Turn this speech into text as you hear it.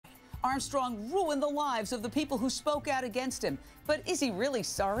Armstrong ruined the lives of the people who spoke out against him. But is he really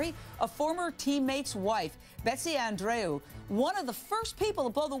sorry? A former teammate's wife, Betsy Andreu, one of the first people to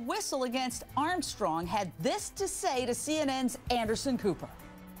blow the whistle against Armstrong, had this to say to CNN's Anderson Cooper.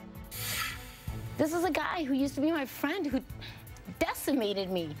 This is a guy who used to be my friend who decimated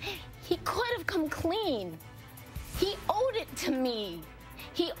me. He could have come clean. He owed it to me.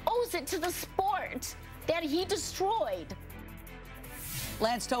 He owes it to the sport that he destroyed.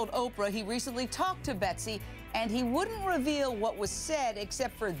 Lance told Oprah he recently talked to Betsy and he wouldn't reveal what was said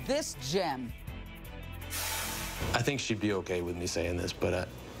except for this gem. I think she'd be okay with me saying this, but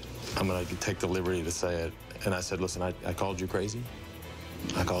I'm going to take the liberty to say it. And I said, listen, I called you crazy.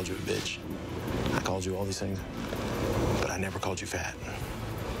 I called you a bitch. I called you all these things, but I never called you fat.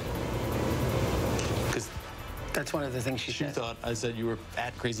 Because that's one of the things she said. She thought I said you were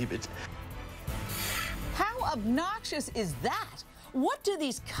fat, crazy bitch. How obnoxious is that? What do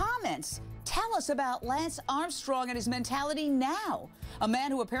these comments tell us about Lance Armstrong and his mentality now? A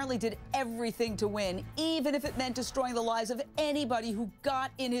man who apparently did everything to win, even if it meant destroying the lives of anybody who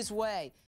got in his way.